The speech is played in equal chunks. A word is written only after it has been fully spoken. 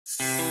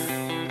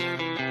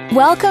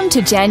Welcome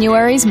to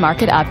January's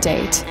Market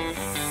Update.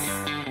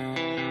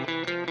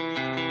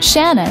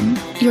 Shannon,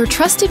 your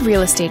trusted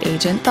real estate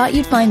agent, thought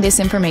you'd find this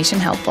information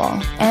helpful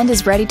and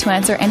is ready to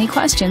answer any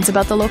questions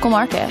about the local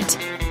market.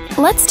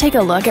 Let's take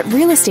a look at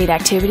real estate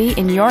activity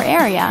in your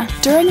area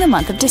during the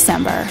month of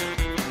December.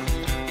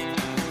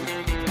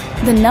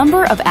 The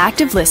number of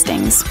active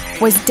listings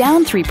was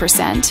down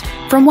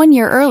 3% from 1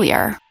 year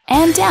earlier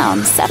and down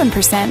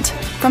 7%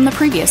 from the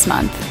previous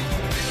month.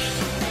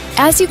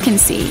 As you can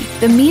see,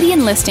 the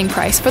median listing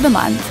price for the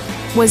month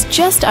was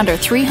just under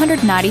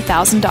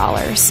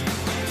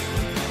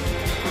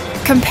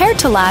 $390,000. Compared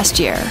to last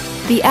year,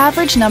 the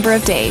average number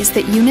of days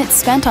that units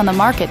spent on the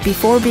market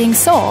before being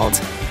sold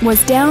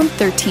was down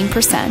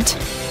 13%.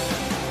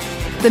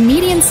 The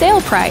median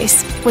sale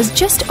price was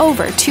just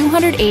over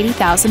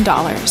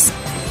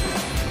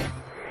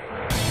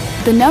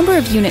 $280,000. The number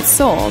of units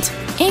sold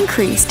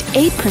increased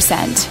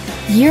 8%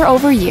 year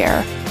over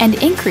year and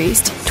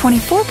increased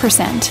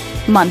 24%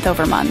 month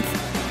over month.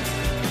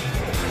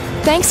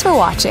 Thanks for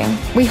watching.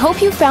 We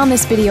hope you found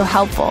this video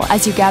helpful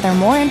as you gather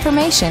more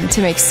information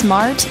to make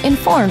smart,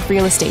 informed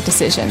real estate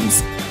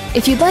decisions.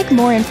 If you'd like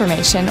more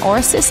information or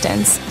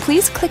assistance,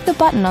 please click the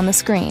button on the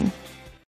screen.